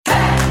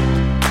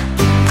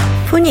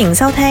歡迎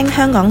收聽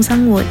香港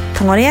生活，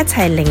同我哋一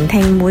齊聆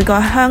聽每個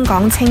香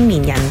港青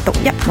年人獨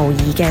一無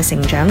二嘅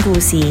成長故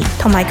事，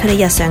同埋佢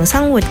哋日常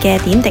生活嘅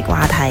點滴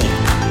話題。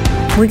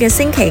每個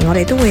星期我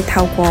哋都會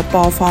透過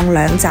播放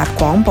2集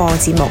廣播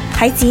節目，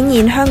喺展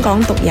現香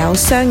港獨有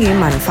雙語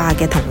文化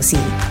嘅同時，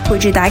陪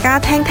住大家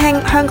聽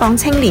聽香港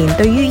青年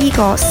對於呢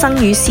個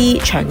生與思、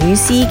長與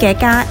思嘅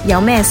家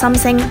有咩心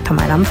聲同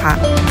埋諗法。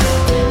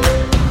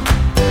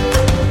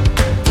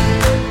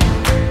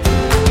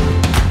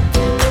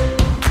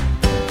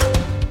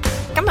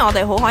我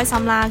哋好開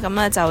心啦，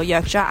咁就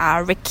約咗阿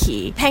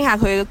Ricky 聽下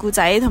佢嘅故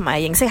仔，同埋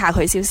認識下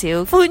佢少少。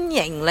歡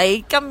迎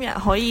你今日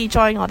可以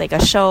join 我哋嘅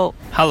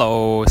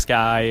show。Hello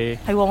Sky，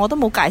 係我都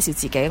冇介紹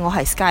自己，我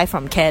係 Sky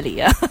from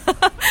Kelly 啊。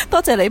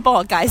多謝你幫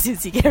我介紹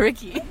自己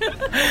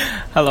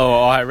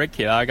Ricky。Hello， 我係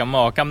Ricky 啦。咁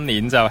我今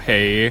年就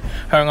喺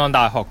香港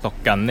大學讀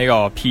緊呢個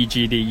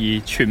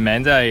PGDE， 全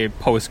名即係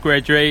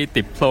Postgraduate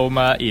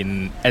Diploma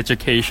in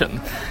Education。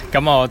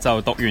咁我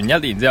就讀完1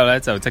年之後呢，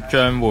就即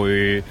將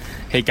會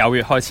喺9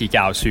月開始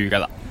教書噶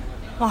啦。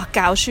哇，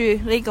教書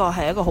呢個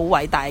係一個好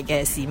偉大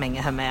嘅使命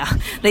嘅，係咪啊？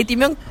你點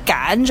樣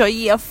揀咗呢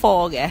一科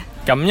嘅？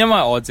咁因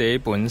為我自己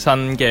本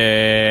身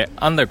嘅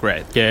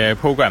undergrad 嘅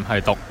program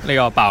係讀呢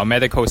個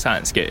biomedical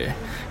science 嘅，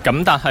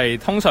咁但係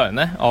通常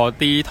呢，我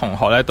啲同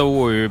學呢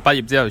都會畢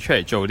業之後出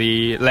嚟做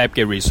啲 lab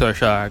嘅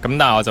research 啦。咁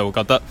但係我就會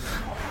覺得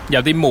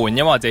有啲悶，因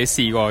為我自己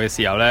試過嘅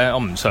時候呢，我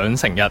唔想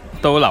成日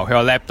都留喺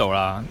個 lab 度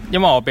啦，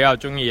因為我比較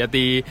中意一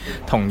啲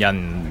同人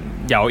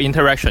有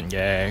interaction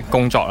嘅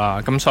工作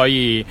啦。咁所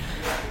以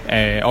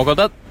我覺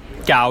得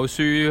教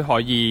書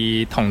可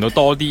以同到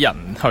多啲人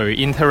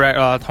去 interact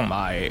啦，同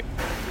埋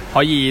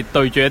可以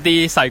對住一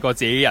啲細過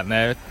自己人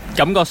呢，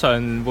感覺上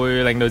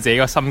會令到自己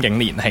個心境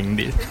年輕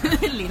啲。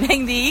年輕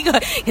啲呢個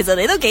其實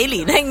你都幾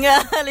年輕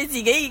㗎，你自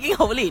己已經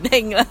好年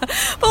輕㗎。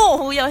不過我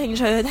好有興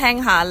趣去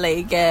聽下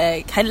你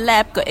嘅喺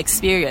lab 嘅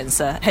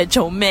experience 啊，係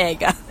做咩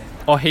㗎？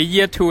我喺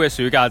Year 2嘅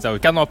暑假就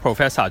跟我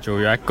professor 做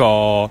咗一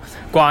個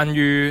關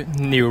於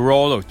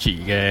neurology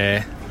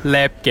嘅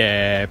lab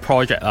嘅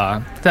project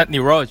啦，即係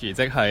neurology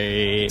即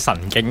係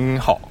神經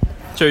學。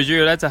最主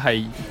要咧就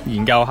係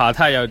研究下睇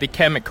下有啲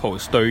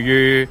chemicals 對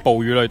於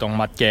哺乳類動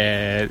物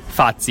嘅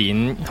發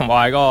展同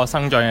埋嗰個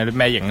生長有啲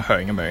咩影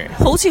響咁樣。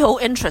好似好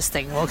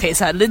interesting 喎，其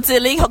實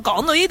你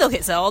講到呢度，其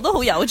實我都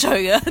好有趣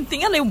嘅。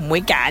點解你唔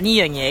會揀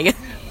呢樣嘢嘅？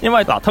因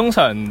為通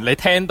常你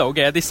聽到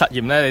嘅一啲實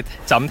驗咧，你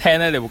就咁聽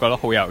咧，你會覺得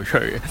好有趣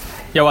嘅。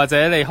又或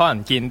者你可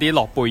能見啲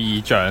諾貝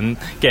爾獎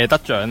嘅得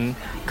獎，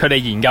佢哋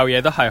研究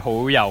嘢都係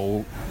好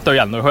有對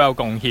人類好有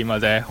貢獻或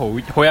者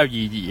好有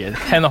意義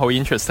嘅，聽到好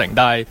interesting。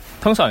但係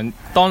通常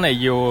當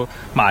你要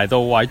埋到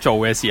位做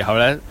嘅時候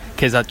呢，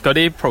其實嗰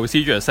啲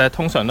procedures 咧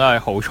通常都係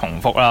好重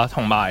複啦，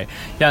同埋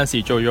有陣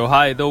時做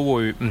下你都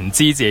會唔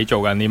知自己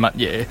做緊啲乜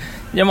嘢，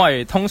因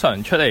為通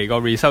常出嚟個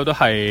result 都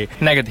係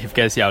negative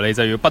嘅時候，你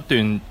就要不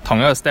斷同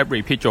一個 step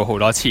repeat 做好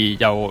多次，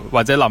又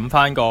或者諗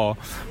翻個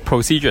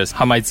procedures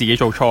係咪自己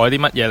做錯咗啲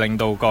乜嘢令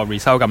到個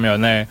result 咁樣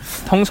呢？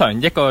通常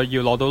一個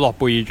要攞到諾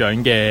貝爾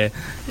獎嘅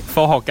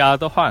科學家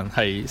都可能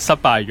係失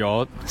敗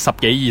咗10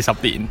幾20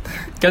年，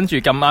跟住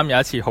咁啱有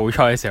一次好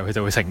彩嘅時候佢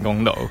就會成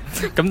功到。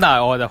咁但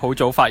係我就好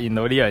早發現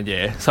到呢樣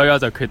嘢，所以我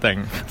就決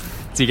定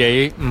自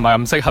己唔係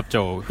咁適合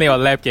做呢個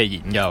lab 嘅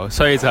研究，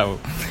所以就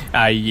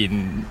毅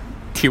然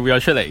跳咗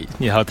出嚟，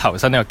然後投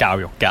身呢個教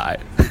育界。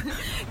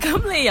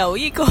咁你由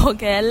呢個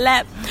嘅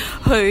lab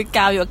去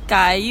教育界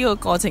呢個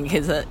過程，其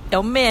實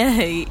有咩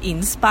係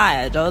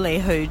inspire 咗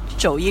你去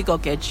做呢個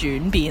嘅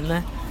轉變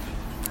呢？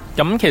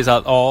咁其實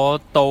我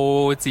到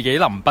自己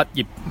臨畢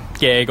業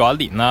嘅嗰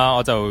一年啦，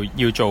我就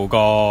要做個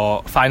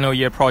final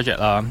year project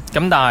啦。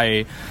咁但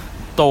係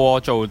到我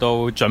做到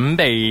準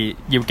備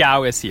要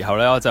交嘅時候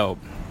呢，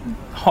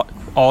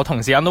我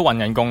同時間都揾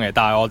緊工嘅，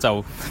但係我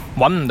就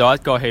揾唔到一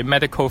個喺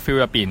medical field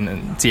入邊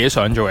自己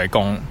想做嘅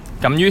工。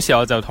咁於是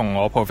我就同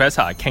我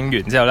professor 傾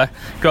完之後呢，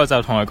跟住我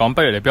就同佢講，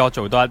不如你俾我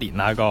做多1年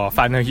啦，個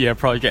final year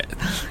project。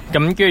咁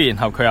跟住然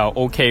後佢又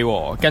OK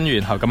喎，跟住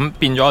然後咁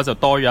變咗我就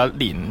多咗1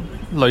年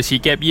類似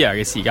gap year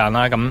嘅時間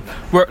啦。咁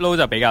workload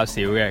就比較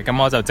少嘅，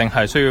咁我就淨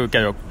係需要繼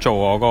續做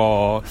我個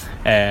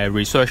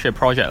research 嘅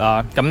project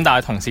啦。咁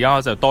但係同時間我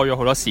就多咗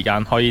好多時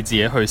間可以自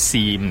己去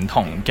試唔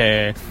同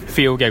嘅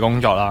field 嘅工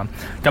作啦。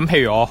咁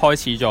譬如我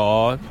開始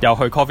咗又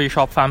去 coffee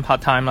shop 返 part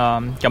time 啦，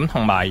咁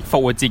同埋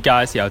復活節假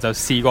嘅時候就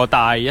試過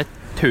帶一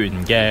團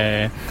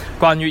嘅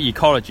關於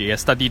ecology 嘅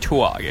study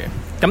tour 嘅。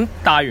咁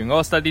帶完嗰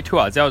個 study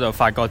tour 之後就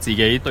發覺自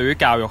己對於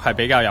教育係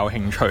比較有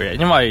興趣嘅，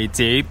因為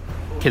自己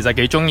其實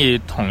幾中意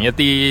同一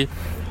啲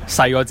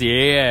細過自己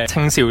嘅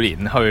青少年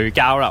去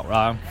交流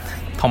啦，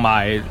同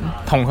埋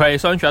同佢哋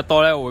相處得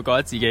多呢，我會覺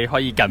得自己可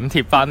以緊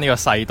貼翻呢個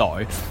世代，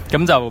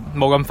咁就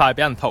冇咁快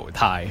俾人淘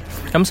汰。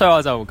咁所以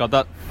我就覺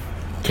得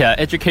其實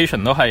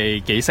education 都係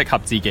幾適合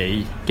自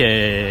己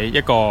嘅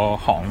一個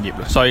行業，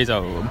所以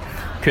就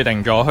決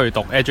定咗去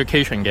讀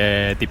education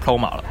嘅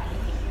diploma 啦。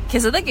其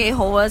實都幾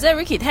好啊！即係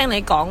Ricky 聽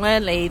你講呢，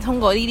你通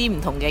過呢啲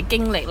唔同嘅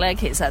經歷呢，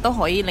其實都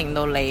可以令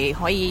到你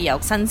可以有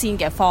新鮮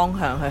嘅方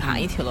向去行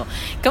呢條路。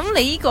咁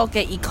你呢個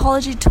嘅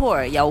Ecology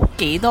Tour 有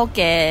幾多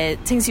嘅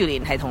青少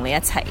年係同你一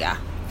齊㗎？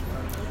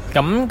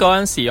咁嗰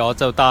陣時我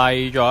就帶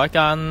咗一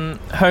間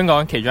香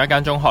港其中一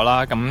間中學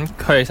啦，咁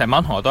佢哋成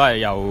班同學都係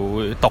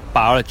有讀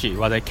biology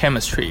或者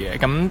chemistry 嘅，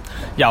咁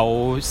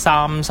有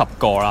30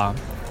個啦，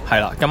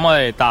係啦，咁我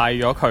哋帶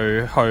咗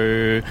佢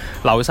去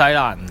紐西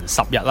蘭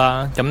10日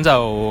啦，咁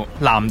就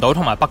南島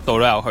同埋北島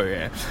都有去嘅。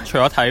除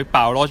咗睇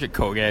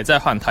biological 嘅，即係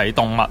可能睇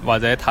動物或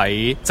者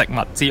睇植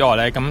物之外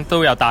呢，咁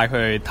都有帶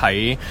佢去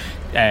睇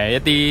一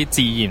啲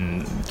自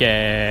然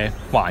嘅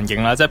環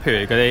境啦，即係譬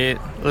如嗰啲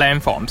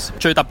landforms。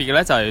最特別嘅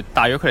咧就係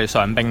帶咗佢哋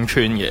上冰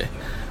川嘅，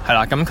係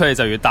啦，咁佢哋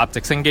就要搭直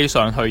升機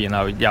上去，然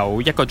後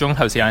有1個鐘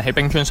頭時間喺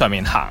冰川上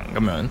面行咁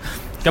樣。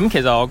咁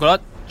其實我覺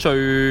得最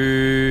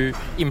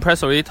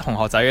impress 到啲同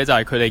學仔嘅就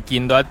係佢哋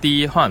見到一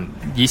啲可能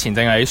以前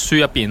淨係喺書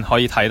入邊可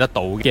以睇得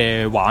到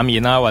嘅畫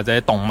面啦，或者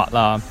動物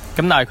啦。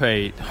咁但係佢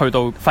哋去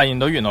到發現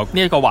到原來呢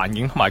一個環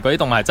境同埋嗰啲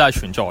動物係真係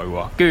存在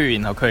喎，跟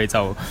住然後佢哋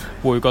就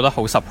會覺得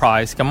好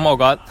surprise。咁我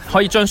覺得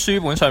可以將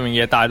書本上面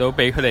嘅嘢帶到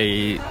俾佢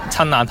哋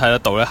親眼睇得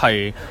到咧，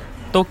係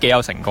都幾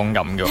有成功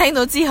感嘅。聽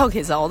到之後，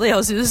其實我都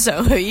有少少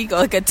想去呢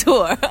個嘅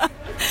tour。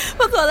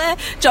不過呢，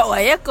作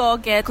為一個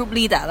嘅 group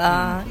leader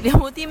啦，你有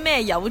冇啲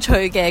咩有趣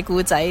嘅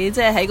故仔，即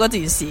係喺嗰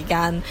段時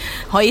間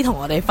可以同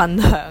我哋分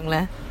享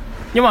呢？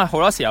因為好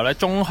多時候咧，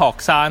中學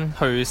生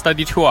去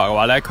study tour 嘅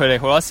話咧，佢哋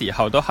好多時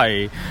候都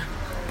係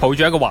抱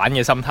住一個玩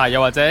嘅心態，又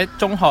或者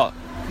中學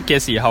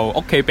嘅時候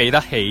屋企俾得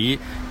起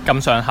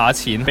咁上下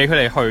錢，俾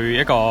佢哋去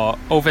一個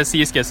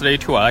overseas 嘅 study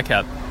tour 咧，其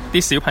實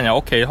啲小朋友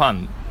屋企可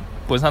能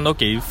本身都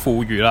幾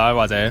富裕啦，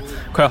或者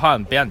佢可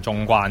能俾人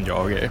縱慣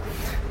咗嘅。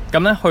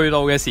咁咧去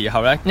到嘅時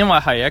候咧，因為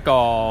係一個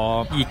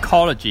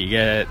ecology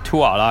嘅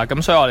tour 啦，咁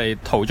所以我哋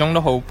途中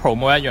都好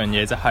promote 一樣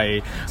嘢，就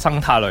係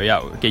生態旅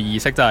遊嘅意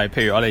識，就係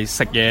譬如我哋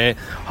食嘢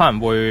可能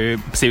會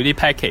少啲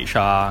package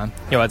啊，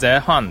又或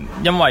者可能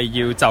因為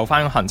要就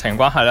翻個行程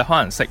關係咧，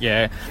可能食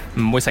嘢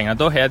唔會成日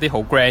都喺一啲好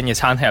grand 嘅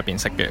餐廳入邊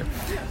食嘅。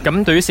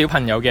咁對於小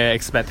朋友嘅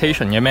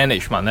expectation 嘅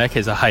management 咧，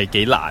其實係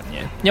幾難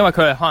嘅，因為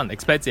佢哋可能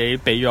expect 自己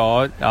俾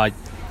咗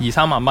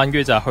2-3萬蚊，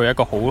跟住就去一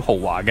個好豪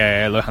華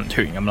嘅旅行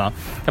團咁啦。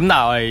咁但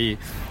係我哋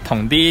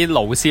同啲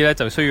老師咧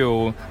就需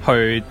要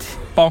去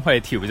幫佢哋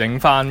調整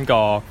翻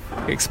個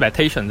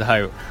expectation， 就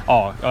係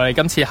我哋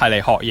今次係嚟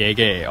學嘢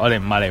嘅，我哋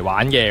唔係嚟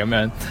玩嘅咁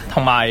樣。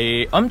同埋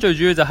我諗最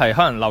主要就係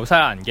可能紐西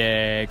蘭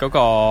嘅嗰個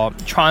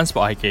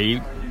transport 係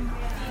幾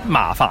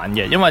麻煩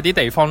嘅，因為啲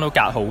地方都隔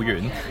好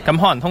遠，咁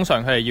可能通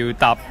常佢哋要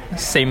搭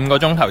4-5個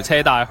鐘頭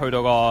車，但係去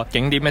到個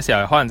景點嘅時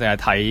候，可能淨係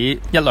睇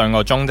1-2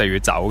個鐘就要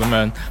走咁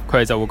樣，佢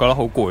哋就會覺得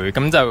好攰。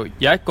咁就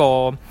有一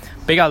個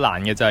比較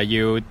難嘅就係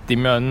要點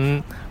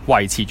樣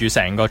維持住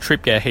成個 trip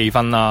嘅氣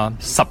氛啦。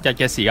10日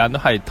嘅時間都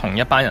係同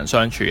一班人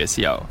相處嘅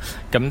時候，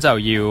咁就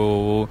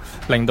要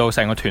令到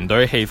成個團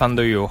隊嘅氣氛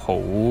都要好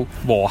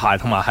和諧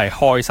同埋係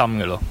開心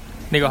嘅咯。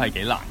呢個係幾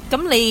難。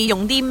咁你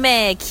用啲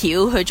咩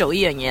橋去做呢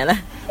樣嘢呢？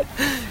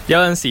有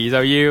陣時就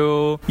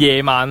要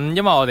夜晚，因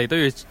為我哋都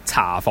要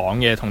查房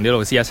嘅，同啲老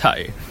師一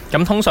齊。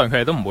咁通常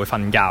佢哋都唔會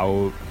瞓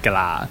覺噶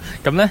啦。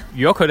咁呢，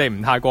如果佢哋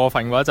唔太過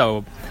分嘅話，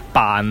就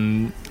扮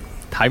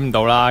睇唔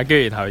到啦，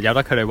跟住然後由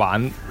得佢哋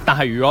玩。但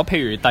係如果譬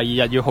如第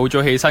2日要好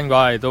早起身嘅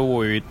話，都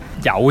會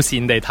友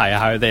善地提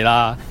下佢哋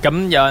啦。咁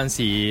有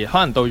陣時可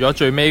能到咗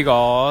最尾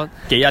嗰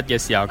幾日嘅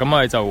時候，咁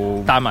我哋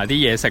就帶埋啲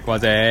嘢食或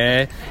者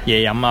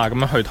嘢飲啊，咁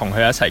樣去同佢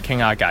一齊傾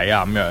下偈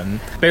啊，咁樣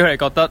俾佢哋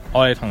覺得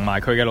我哋同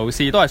埋佢嘅老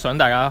師都係想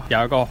大家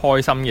有一個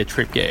開心嘅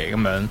trip 嘅，咁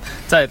樣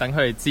即係等佢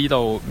哋知道，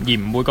而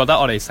唔會覺得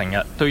我哋成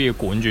日都要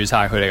管住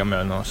晒佢哋咁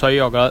樣咯。所以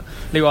我覺得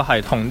呢個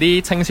係同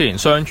啲青少年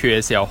相處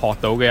嘅時候學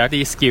到嘅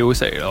一啲 skills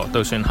嚟咯，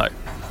都算係。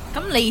咁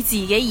你自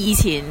己以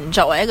前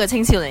作為一個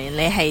青少年，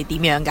你係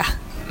點樣噶？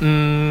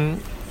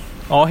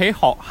我喺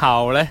學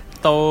校呢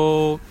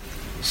都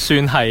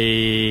算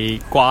係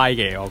乖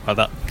嘅，我覺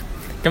得。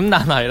咁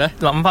但係呢，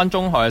諗翻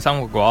中學嘅生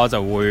活嘅話，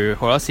就會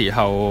好多時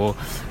候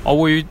我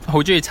會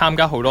好中意參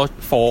加好多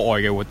課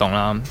外嘅活動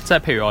啦。即係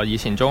譬如我以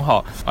前中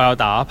學，我有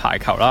打排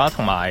球啦，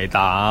同埋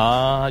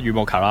打羽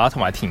毛球啦，同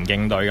埋田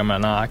徑隊咁樣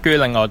啦。跟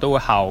住另外都會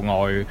校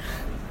外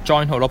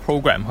join 好多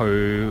program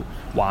去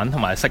玩，同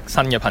埋識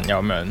新嘅朋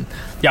友咁樣。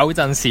有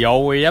陣時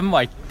我會因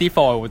為啲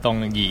課外活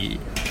動而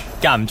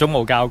間唔中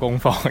冇交功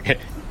課嘅，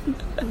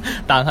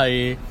但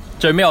係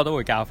最尾我都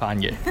會交翻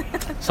嘅，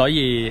所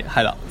以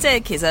係啦。即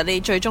係其實你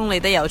最終你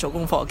都有做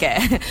功課嘅，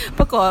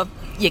不過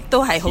亦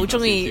都係好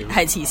中意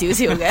係遲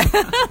少少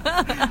嘅。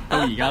到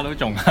而家都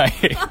仲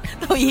係，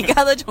到而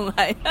家都仲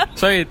係。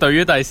所以對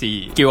於第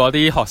時叫我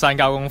啲學生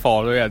交功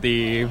課都有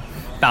啲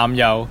擔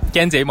憂，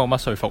驚自己冇乜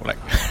說服力。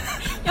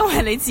因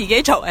為你自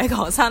己作為一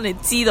個學生，你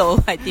知道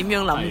係點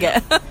樣諗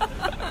嘅。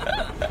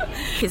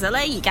其實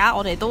咧，而家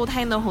我哋都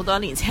聽到好多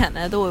年輕人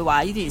咧都會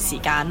話呢段時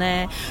間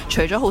咧，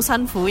除咗好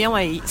辛苦，因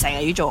為成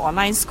日要做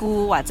online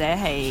school 或者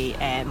係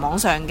網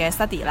上嘅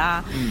study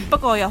啦。不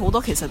過有好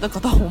多其實都覺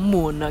得好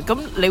悶啊。咁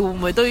你會唔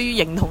會都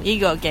認同呢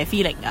個嘅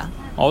feeling 啊？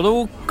我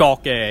都覺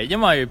嘅，因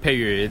為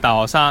譬如大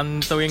學生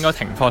都應該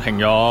停課停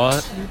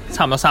咗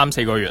差唔多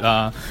3-4個月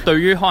啦。對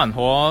於可能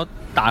好多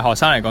大學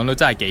生嚟講都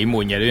真係幾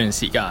悶嘅呢段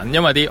時間，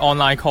因為啲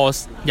online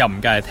course 又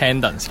唔計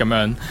attendance 咁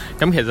樣，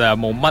咁其實又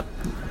冇乜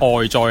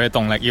外在嘅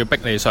動力要逼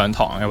你上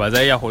堂嘅，或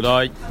者有好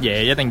多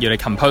嘢一定要你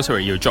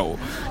compulsory 要做，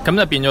咁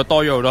就變咗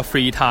多咗好多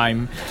free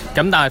time。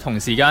咁但係同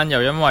時間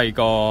又因為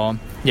個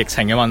疫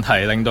情嘅問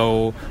題，令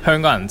到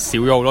香港人少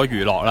咗好多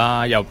娛樂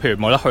啦，又譬如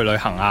冇得去旅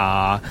行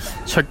啊，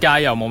出街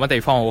又冇乜地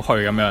方好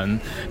去咁樣，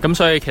咁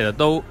所以其實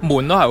都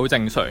悶都係好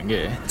正常嘅。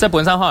即係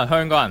本身可能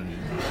香港人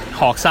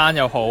學生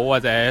又好，或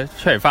者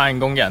出嚟返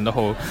工嘅人都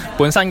好，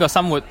本身個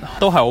生活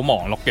都係好忙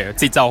碌嘅，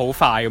節奏好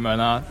快咁樣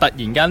啦。突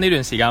然間呢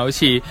段時間好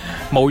似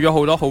冇咗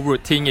好多好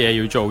routine 嘅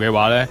嘢要做嘅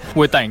話呢，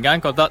會突然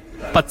間覺得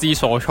不知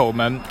所措咁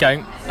樣。究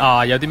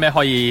竟有啲咩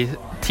可以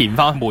填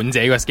翻滿自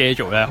己個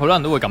schedule 咧？好多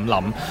人都會咁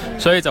諗，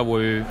所以就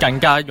會更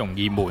加容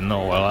易悶咯。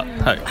我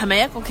覺得係咪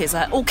一個其實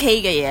係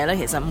OK 嘅嘢呢？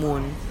其實悶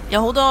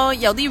有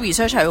啲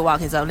research 係會話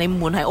其實你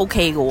悶係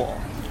OK 嘅喎。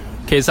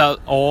其實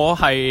我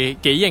係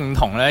幾認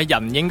同咧，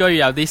人應該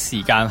要有啲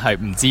時間係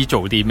唔知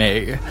做啲咩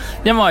嘅，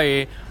因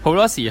為好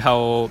多時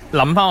候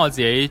諗翻我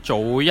自己早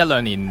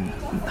1-2年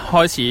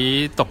開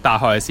始讀大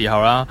學嘅時候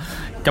啦，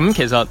咁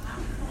其實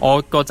我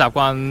個習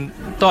慣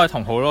都係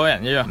同好多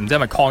人一樣，唔知係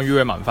咪 Con U 嘅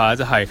文化咧，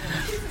就係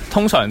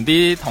通常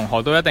啲同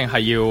學都一定係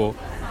要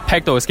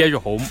pack 到 schedule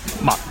好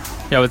密，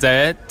又或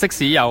者即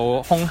使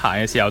有空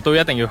閒嘅時候都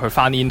一定要去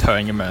翻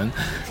intern 咁樣。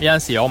有陣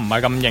時我唔係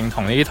咁認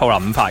同呢套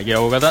諗法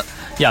嘅，我覺得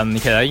人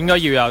其實應該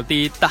要有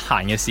啲得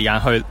閒嘅時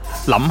間去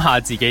諗下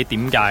自己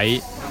點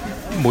解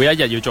每一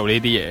日要做呢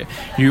啲嘢。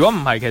如果唔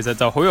係，其實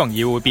就好容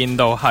易會變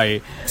到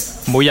係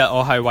每日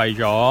我係為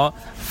咗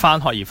翻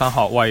學而翻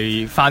學，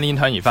為翻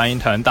intern 而翻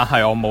intern， 但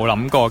係我冇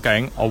諗過究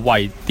竟我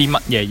為啲乜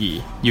嘢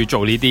而要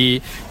做呢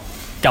啲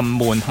咁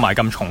悶同埋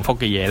咁重複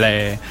嘅嘢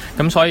呢。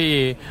咁所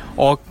以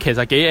我其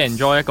實幾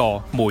enjoy 一個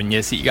悶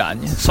嘅時間，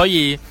所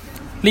以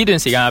呢段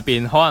時間入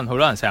邊，可能好多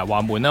人成日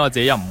話悶咧，我自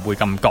己又唔會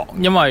咁覺，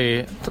因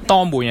為當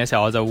我悶嘅時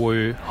候，我就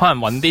會可能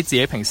揾啲自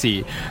己平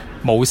時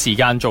冇時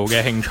間做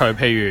嘅興趣，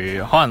譬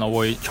如可能我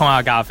會沖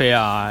下咖啡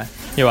啊，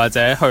又或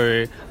者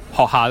去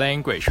學下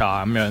language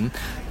啊咁樣，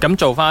咁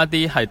做翻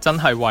一啲係真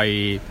係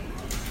為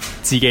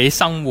自己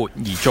生活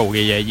而做嘅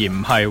嘢，而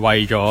唔係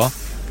為咗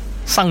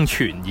生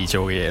存而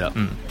做嘅嘢啦。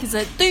其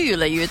實都越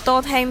嚟越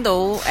多聽到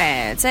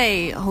即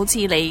係好似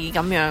你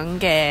咁樣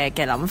嘅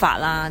諗法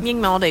啦。英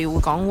文我哋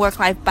會講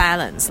work-life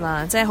balance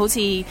啦，即係好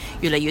似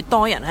越嚟越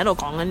多人喺度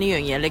講緊呢樣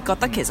嘢。你覺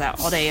得其實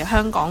我哋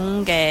香港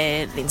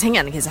嘅年青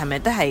人其實係咪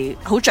都係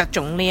好着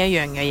重呢一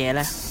樣嘅嘢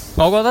呢？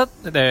我覺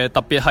得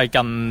特別係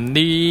近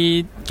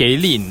呢幾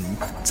年，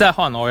即係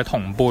可能我嘅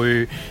同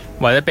輩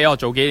或者比我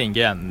早幾年嘅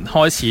人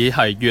開始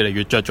係越嚟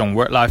越着重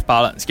work-life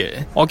balance 嘅。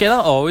我記得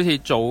我好似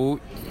早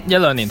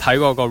1-2年睇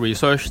過個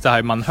research， 就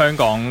係問香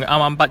港啱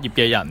啱畢業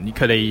嘅人，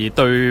佢哋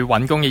對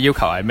揾工嘅要求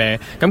係咩？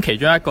咁其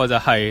中一個就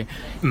係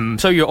唔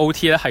需要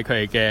OT 咧，係佢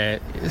哋嘅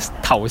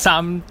頭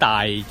3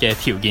大嘅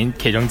條件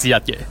其中之一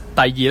嘅。第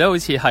二咧，好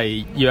似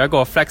係要一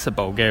個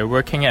flexible 嘅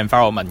working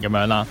environment 咁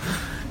樣啦。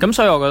咁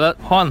所以我覺得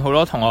可能好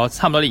多同我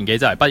差唔多年紀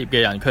就係畢業嘅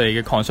人，佢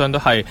哋嘅 concern 都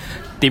係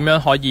點樣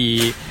可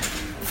以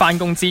返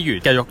工之餘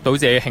繼續到自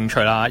己嘅興趣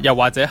啦，又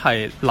或者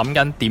係諗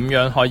緊點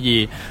樣可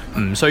以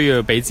唔需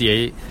要俾自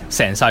己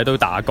成世都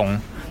打工。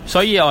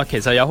所以我其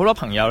實有好多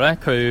朋友呢，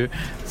佢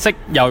識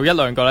有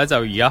1-2個呢，就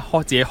而家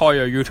自己開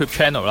咗 YouTube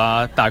channel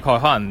啦，大概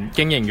可能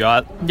經營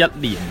咗1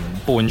年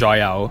半左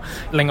右。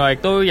另外亦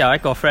都有一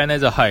個 friend 呢，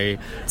就係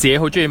自己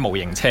好中意模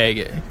型車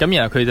嘅，咁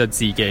然後佢就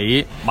自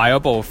己買咗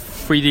部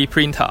 3D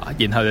printer，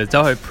 然後就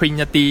走去 print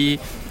一啲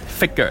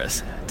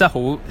figures， 即係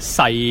好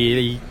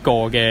細個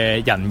嘅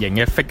人形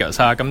嘅 figures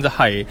啦，咁就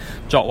係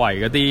作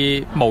為嗰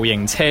啲模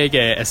型車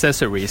嘅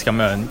accessories 咁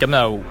樣，咁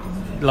就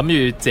諗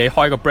住自己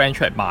開個 brand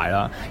出嚟賣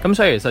啦。咁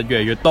所以其實越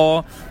嚟越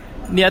多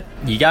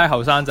而家嘅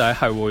後生仔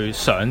係會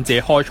想自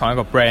己開創一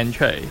個 brand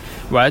出嚟，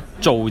或者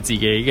做自己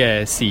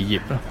嘅事業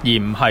咯，而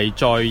唔係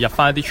再入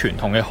翻一啲傳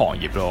統嘅行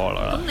業咯。我覺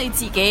得。咁你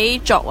自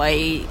己作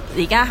為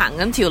而家行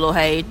緊條路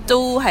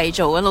都係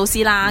做緊老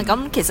師啦，咁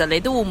其實你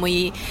都會唔會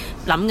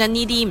諗緊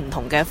呢啲唔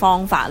同嘅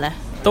方法呢？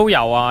都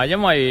有啊，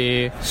因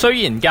為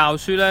雖然教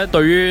書咧，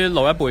對於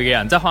老一輩嘅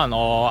人，即係可能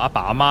我阿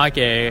爸阿媽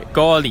嘅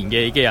嗰個年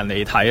紀嘅人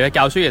嚟睇咧，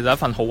教書其實係一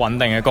份好穩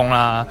定嘅工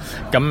啦。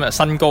咁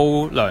薪高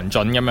糧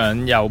準咁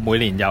樣，又每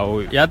年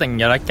又一定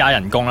有得加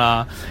人工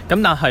啦。咁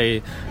但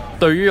係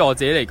對於我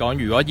自己嚟講，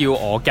如果要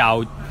我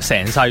教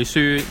成世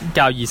書，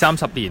教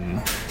20-30年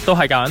都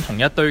係教緊同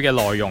一堆嘅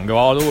內容嘅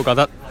話，我都會覺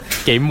得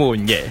幾悶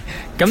嘅。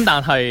咁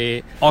但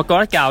係我覺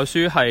得教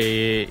書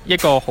係一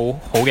個好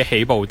好嘅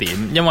起步點，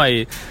因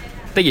為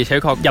的而且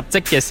確入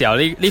職嘅時候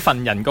呢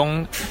份人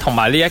工同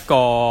埋呢一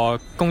個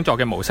工作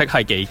嘅模式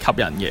係幾吸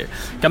引嘅。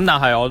咁但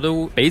係我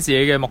都俾自己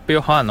嘅目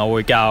標，可能我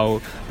會教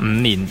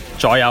5年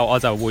左右，我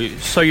就會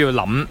需要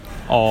諗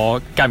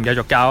我繼唔繼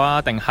續教啊，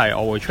定係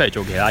我會出嚟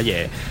做其他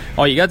嘢。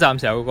我而家暫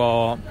時有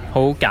個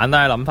好簡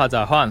單嘅諗法，就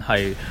係可能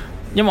係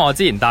因為我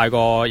之前帶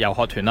過遊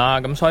學團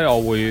啦，咁所以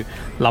我會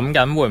諗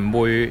緊會唔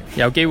會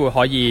有機會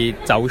可以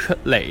走出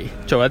嚟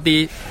做一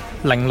啲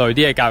另類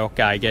啲嘅教育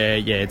界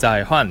嘅嘢，就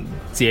係可能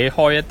自己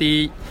開一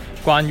啲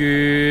關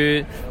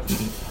於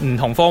唔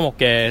同科目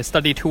嘅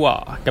study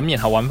tour， 咁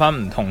然後揾翻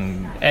唔同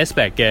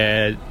aspect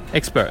嘅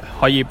expert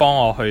可以幫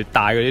我去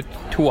帶嗰啲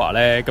tour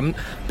咧，咁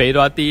俾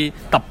到一啲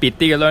特別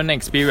啲嘅 learning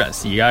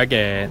experience 而家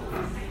嘅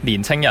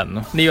年青人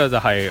咯。呢個就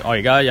係我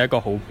而家有一個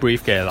好 brief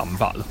嘅諗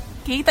法咯。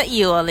幾得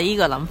意喎！你呢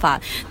個諗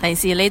法，第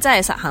時你真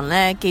係實行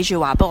呢，記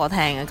住話俾我聽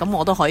啊，咁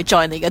我都可以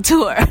join 你嘅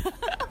tour。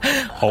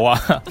好啊，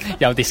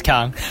有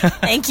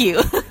discount。Thank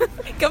you。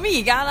咁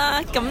而家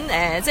啦，咁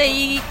即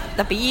係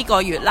特別呢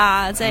個月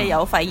啦，即係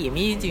有肺炎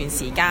呢段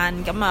時間，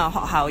咁啊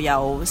學校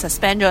又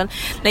suspend 咗，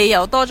你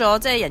又多咗，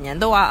即係人人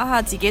都話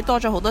啊自己多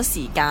咗好多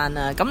時間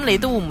啊，咁你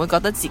都會唔會覺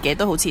得自己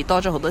都好似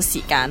多咗好多時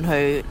間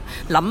去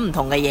諗唔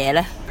同嘅嘢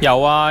呢？有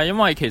啊，因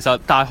為其實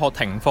大學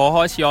停課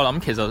開始，我諗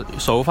其實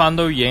數翻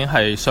都已經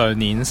係上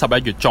年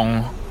11月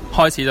中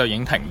開始就已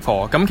經停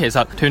課，咁其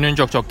實斷斷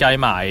續續計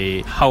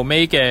埋後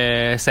尾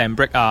嘅 Sem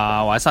break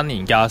啊，或者新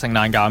年假、聖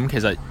誕假，咁其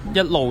實一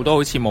路都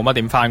好似冇乜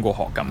點返過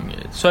學咁嘅，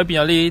所以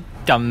變咗呢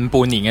近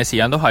半年嘅時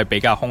間都係比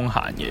較空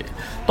閒嘅。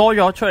多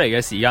咗出嚟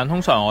嘅時間，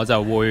通常我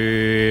就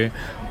會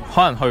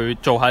可能去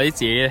做下啲自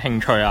己嘅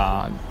興趣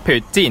啊，譬如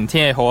之前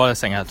天氣好，我就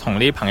成日同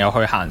啲朋友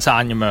去行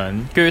山咁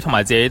樣，跟住同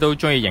埋自己都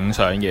中意影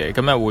相嘅，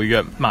咁又會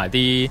約埋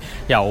啲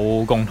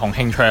有共同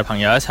興趣嘅朋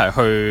友一齊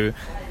去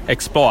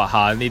explore 下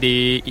呢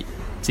啲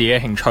自己嘅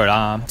興趣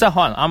啦。即係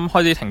可能啱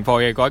開始停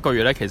課嘅嗰一個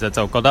月呢，其實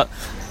就覺得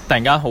突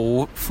然間好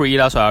free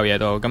啦，所有嘢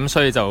都咁，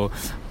所以就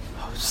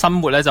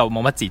生活呢就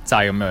冇乜節制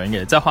咁樣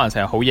嘅，即係可能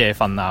成日好夜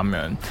瞓啊咁樣。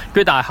跟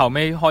住但係後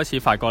尾開始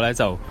發覺呢，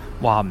就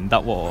哇唔得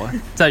喎，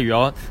即係如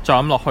果再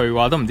咁落去嘅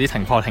話，都唔知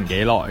停課停幾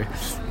耐。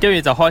跟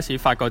住就開始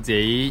發覺自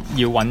己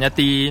要揾一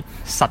啲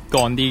實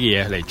幹啲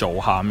嘅嘢嚟做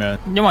下咁樣，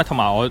因為同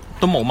埋我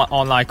都冇乜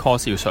online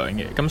course 要上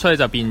嘅，咁所以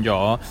就變咗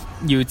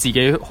要自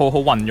己好好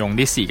運用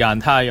啲時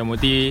間，睇下有冇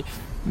啲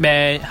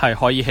咩係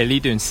可以喺呢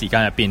段時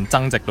間入邊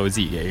增值到自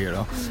己嘅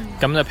咯。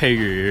咁就譬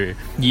如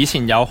以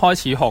前有開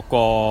始學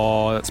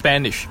過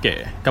Spanish 嘅，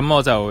咁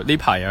我就呢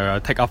排又有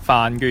take up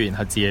翻，跟住然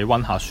後自己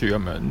溫下書咁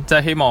樣，即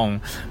係希望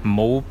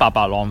唔好白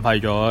白浪費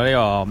咗呢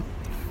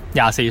個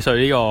24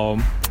歲呢個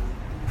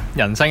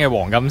人生嘅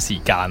黃金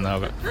時間啦。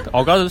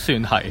我覺得都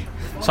算係，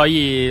所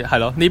以係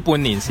咯，呢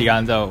半年時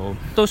間就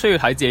都需要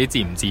睇自己自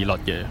唔自律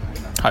嘅，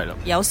係咯。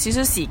有少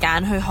少時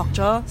間去學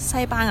咗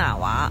西班牙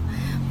話，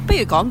不如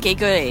講幾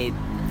句嚟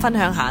分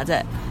享下啫。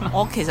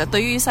我其實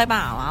對於西班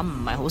牙話唔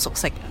係好熟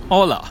悉。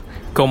Hola,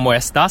 ¿cómo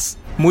estás?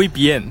 Muy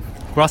bien,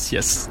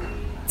 gracias。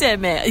即係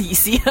咩意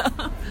思啊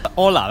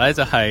？Hola 咧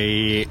就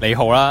係你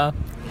好啦，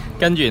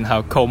跟住然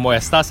後 ¿cómo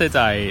estás 咧就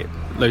係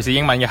類似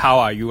英文嘅 How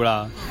are you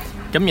啦。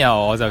咁然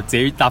後我就自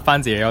己答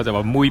翻自己，我就話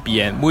muy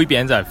bien，muy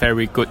bien 就係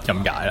very good 咁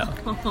解啦，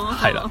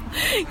係啦。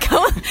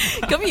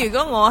咁如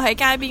果我喺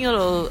街邊嗰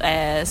度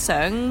想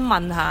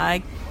問下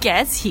幾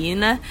多錢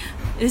咧，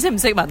你識唔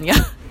識問㗎？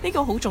呢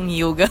個好重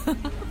要㗎。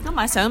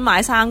咁想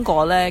買生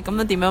果咧，咁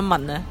樣點樣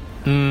問咧？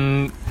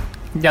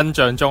印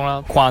象中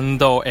啦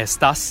 ，cuando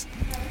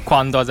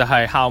estás，cuando 就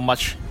係 how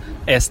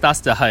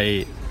much，estás 就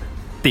係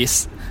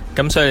this，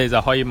 咁所以你就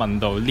可以問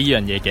到呢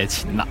樣嘢嘅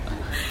錢啦。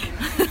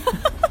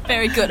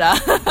Very good 啊！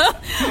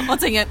我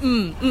淨係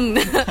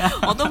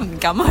我都唔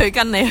敢去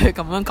跟你去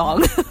咁樣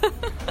講。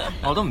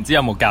我都唔知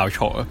有冇教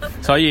錯啊，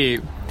所以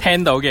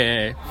聽到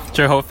嘅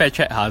最好 fact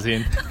check 下先。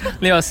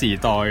呢個時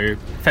代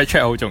fact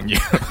check 好重要。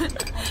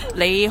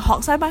你學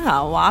西班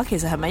牙話其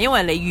實係咪因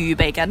為你預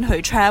備緊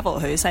去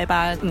travel 去西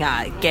班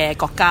牙嘅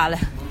國家呢？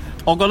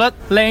我覺得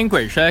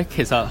language 咧，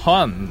其實可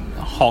能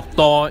學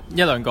多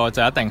一兩個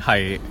就一定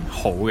係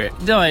好嘅，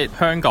因為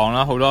香港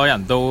啦，好多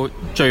人都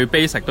最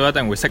basic 都一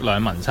定會識2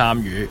文3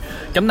語。咁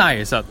但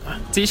係其實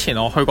之前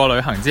我去過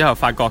旅行之後，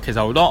發覺其實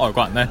好多外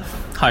國人呢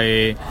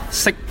係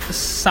識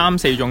3、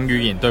4種語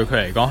言，對佢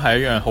嚟講係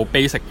一樣好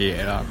basic 嘅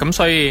嘢啦。咁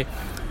所以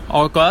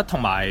我覺得同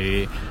埋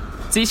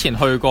之前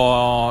去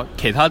過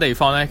其他地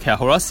方呢，其實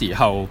好多時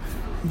候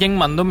英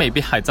文都未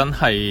必係真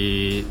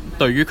係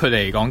對於佢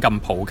哋嚟講咁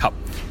普及。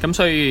咁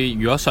所以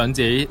如果想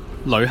自己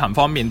旅行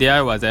方面啲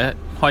咧，或者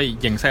可以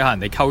認識下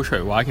人哋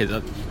culture 嘅話，其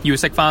實要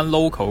識翻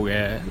local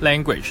嘅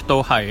language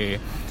都係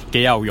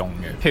幾有用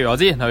嘅。譬如我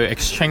之前去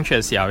exchange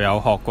嘅時候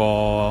有學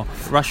過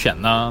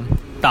Russian 啦，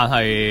但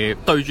係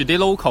對住啲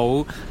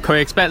local，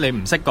 佢 expect 你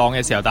唔識講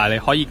嘅時候，但係你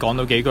可以講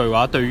到幾句嘅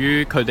話，對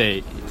於佢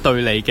哋對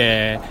你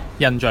嘅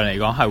印象嚟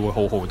講係會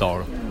好好多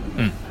咯。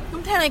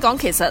聽你講，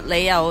其實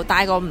你又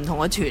帶過唔同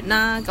嘅團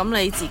啦，咁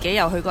你自己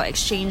又去過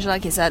exchange 啦。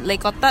其實你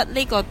覺得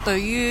呢個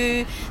對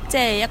於即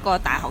係一個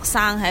大學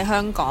生喺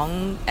香港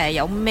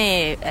有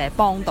咩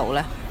幫到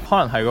呢？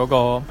可能係嗰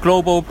個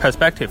global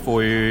perspective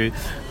會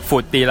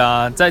闊啲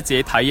啦，即係自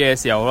己睇嘢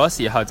嘅時候，好多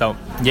時候就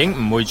已經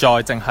唔會再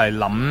淨係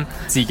諗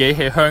自己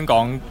喺香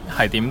港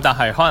係點，但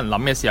係可能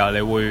諗嘅時候，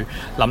你會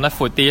諗得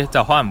闊啲，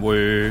就可能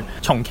會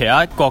從其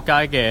他國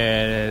家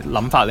嘅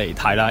諗法嚟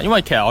睇啦。因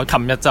為其實我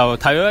琴日就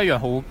睇到一樣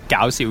好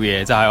搞笑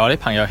嘅嘢，就係我啲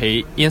朋友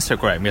喺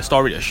Instagram 嘅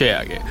story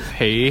share 嘅，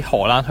喺荷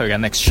蘭去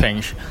緊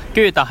exchange，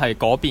 跟住但係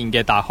嗰邊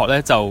嘅大學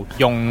咧就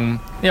用呢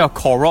個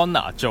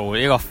Corona 做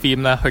呢個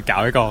theme 咧去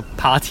搞一個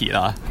party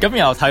啦。咁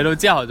然後睇到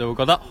之後就會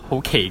覺得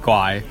好奇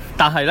怪，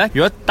但係咧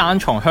如果單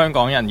從香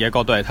港人嘅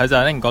角度嚟睇，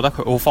就一定覺得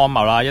佢好荒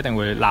謬啦，一定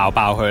會鬧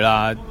爆佢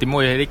啦。點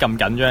會喺啲咁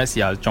緊張嘅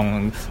時候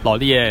仲攞啲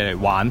嘢嚟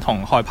玩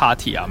同開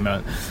party 啊咁樣？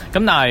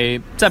咁但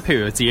係即係譬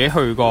如自己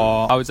去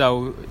過歐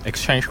洲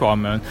exchange 過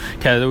咁樣，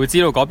其實就會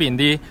知道嗰邊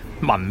啲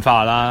文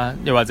化啦，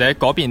又或者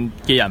嗰邊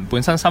嘅人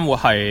本身生活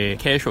係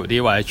casual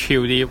啲或者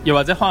chill 啲，又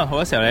或者可能好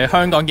多時候你喺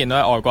香港見到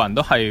嘅外國人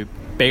都係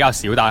比較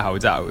少戴口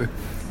罩嘅。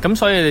咁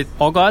所以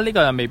我覺得呢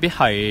個又未必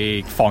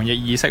係防疫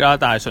意識啦，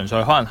但係純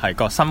粹可能係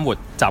個生活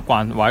習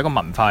慣或者個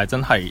文化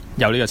真係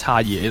有呢個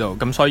差異喺度。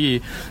咁所以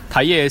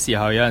睇嘢嘅時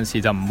候有陣時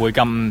就唔會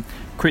咁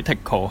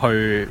critical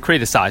去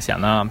criticize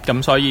人啦。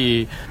咁所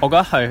以我覺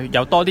得係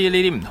有多啲呢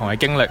啲唔同嘅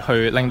經歷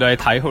去令到你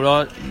睇好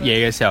多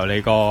嘢嘅時候，你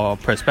個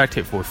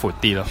perspective 會闊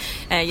啲咯。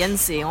有陣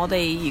時我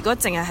哋如果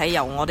淨係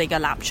由我哋嘅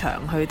立場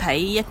去睇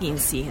一件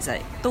事，其實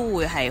都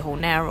會係好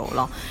narrow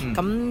咯。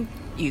咁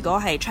如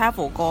果係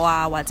travel 過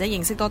啊，或者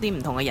認識多啲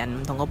唔同嘅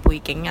人、唔同嘅背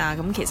景啊，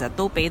咁其實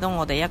都俾到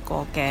我哋一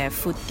個嘅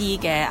闊啲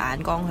嘅眼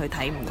光去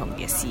睇唔同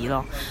嘅事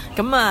咯。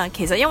咁啊，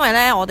其實因為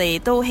呢，我哋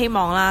都希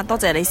望啦，多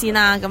謝你先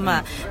啦。咁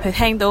啊，去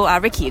聽到阿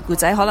Ricky 嘅故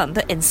仔，可能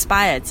都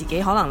inspire 自己，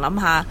可能諗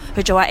下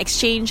去做下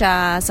exchange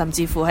啊，甚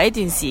至乎喺一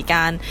段時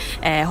間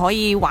可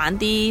以玩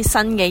啲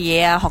新嘅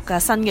嘢啊，學下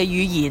新嘅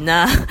語言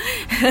啊。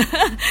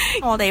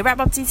我哋 wrap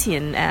up 之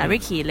前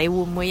，Ricky 你會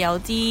唔會有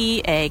啲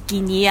建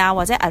議啊，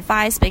或者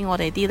advice 俾我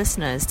哋啲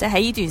listeners？即係喺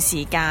呢段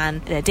時間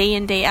day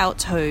in day out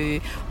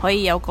去可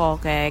以有個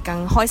嘅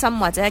更開心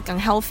或者更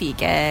healthy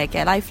嘅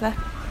life 呢？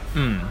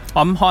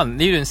我諗可能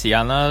呢段時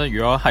間啦，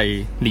如果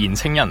係年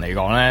青人嚟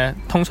講呢，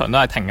通常都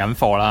係停緊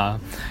課啦。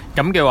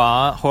咁嘅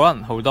話，可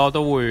能好多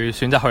都會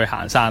選擇去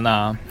行山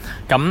啦。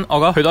咁我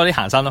覺得去多啲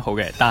行山都好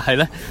嘅，但係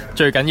呢，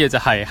最緊要就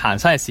係行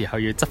山嘅時候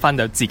要執翻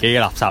走自己嘅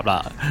垃圾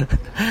啦。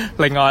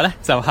另外呢，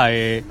就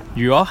係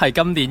如果係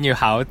今年要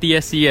考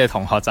DSE 嘅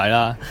同學仔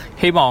啦，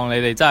希望你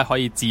哋真係可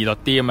以自律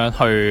啲咁樣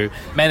去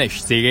manage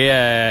自己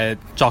嘅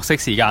作息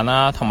時間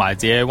啦，同埋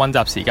自己嘅溫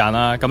習時間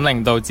啦，咁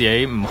令到自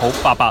己唔好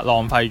白白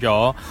浪費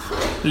咗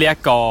呢一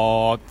個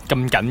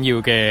咁緊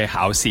要嘅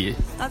考試。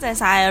多謝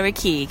晒啊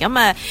Ricky。咁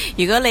啊，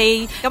如果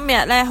你今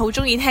日咧好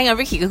中意聽阿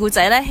Ricky 嘅故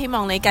仔咧，希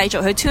望你繼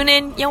續去 tune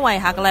in， 因為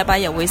下個禮拜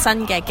又會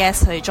新嘅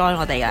guest 去 join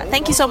我哋噶。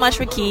Thank you so much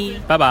Ricky。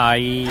拜拜。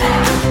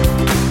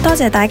多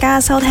謝大家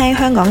收聽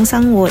香港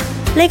生活，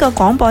呢個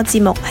廣播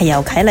節目係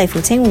由啟麗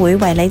扶青會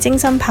為你精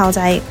心炮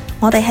製。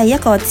我哋係一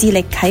個致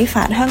力啟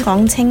發香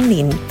港青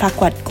年發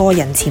掘個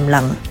人潛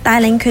能，帶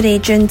領佢哋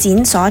進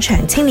展所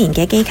長青年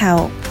嘅機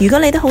構。如果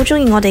你都好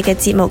中意我哋嘅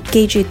節目，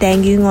記住訂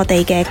閱我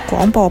哋嘅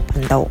廣播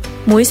頻道，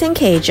每星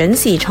期準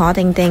時坐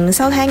定定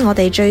收聽我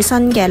哋最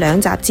新嘅2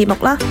集節目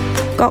啦。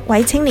各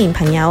位青年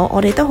朋友，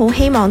我哋都好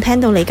希望聽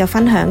到你嘅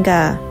分享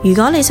㗎。如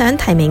果你想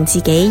提名自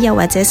己，又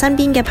或者身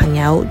邊嘅朋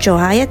友做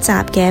下一集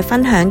嘅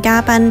分享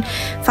嘉賓，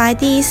快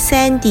啲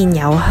send 電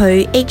郵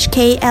去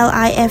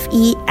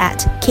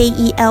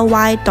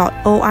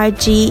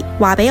hklife@kely.org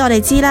話俾我哋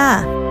知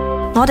啦。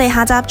我哋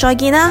下集再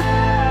見啦。